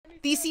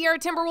The Sierra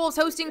Timberwolves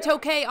hosting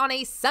Tokay on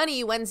a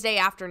sunny Wednesday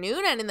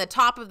afternoon, and in the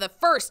top of the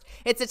first,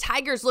 it's the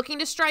Tigers looking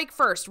to strike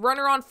first.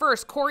 Runner on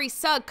first, CORY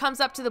SUGG comes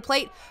up to the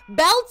plate,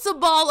 belts a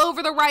ball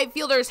over the right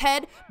fielder's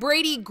head.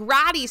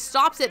 GRADDY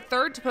stops at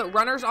third to put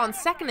runners on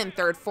second and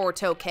third for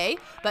Tokay,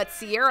 but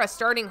Sierra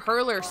starting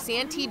hurler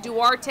SANTI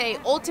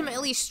DUARTE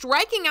ultimately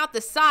striking out the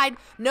side.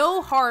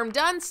 No harm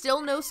done,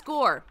 still no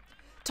score.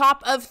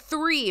 Top of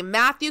three,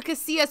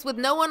 CASILLAS with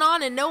no one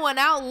on and no one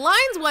out,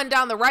 lines one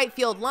down the right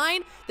field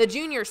line. The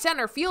junior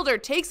center fielder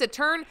takes a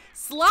turn,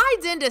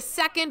 slides into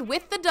second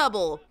with the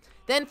double.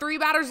 Then 3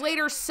 batters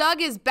later,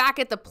 SUGG is back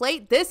at the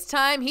plate. This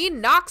time he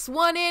knocks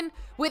one in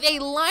with a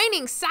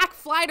lining sac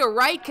fly to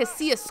right.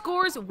 CASILLAS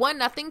scores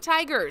 1-0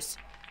 Tigers.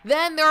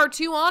 Then there are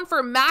 2 on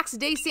for Max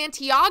de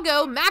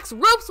Santiago. Max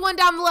ropes one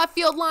down the left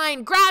field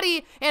line.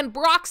 GRADDY and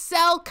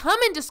come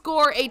in to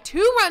score a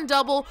 2-run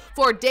double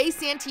for de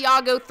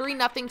Santiago, 3-0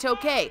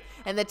 Tokay.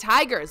 And the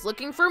Tigers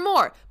looking for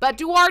more, but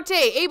Duarte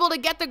able to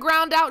get the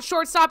ground out.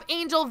 Shortstop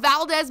Angel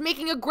Valdez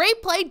making a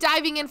great play,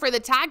 diving in for the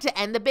tag to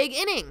end the big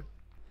inning.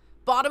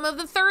 Bottom of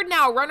the third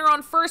now, runner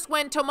on first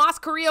when Tomas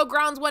Carrillo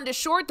grounds one to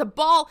short. The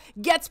ball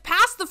gets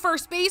past the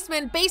first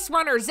baseman, base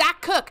runner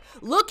Zach Cook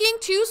looking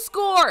to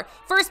score.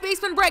 First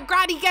baseman Brett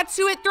GRADDY gets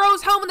to it,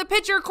 throws home, and the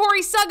pitcher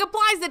CORY SUGG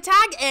applies the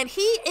tag, and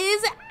he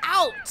is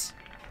out.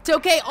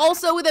 Tokay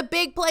also with a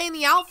big play in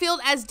the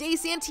outfield as de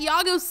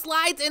Santiago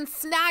slides and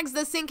snags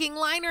the sinking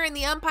liner, and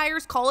the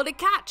umpires call it a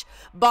catch.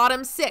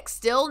 Bottom 6,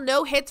 still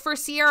no hits for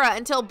Sierra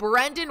until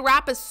Brendan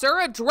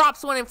Rapasura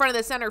drops one in front of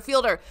the center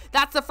fielder.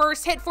 That's the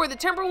first hit for the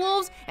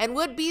Timberwolves and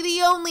would be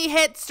the only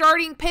hit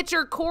starting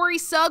pitcher CORY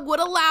SUGG would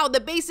allow.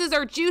 The bases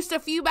are juiced a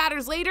few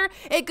batters later.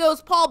 It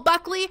goes Paul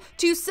Buckley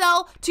to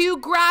sell to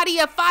GRADDY,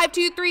 a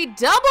 5-2-3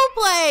 double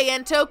play,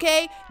 and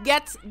Tokay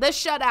gets the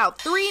shutout.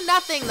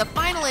 3-0 the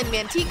final in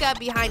Manteca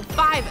behind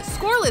 5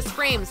 scoreless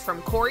frames from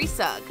CORY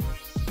SUGG.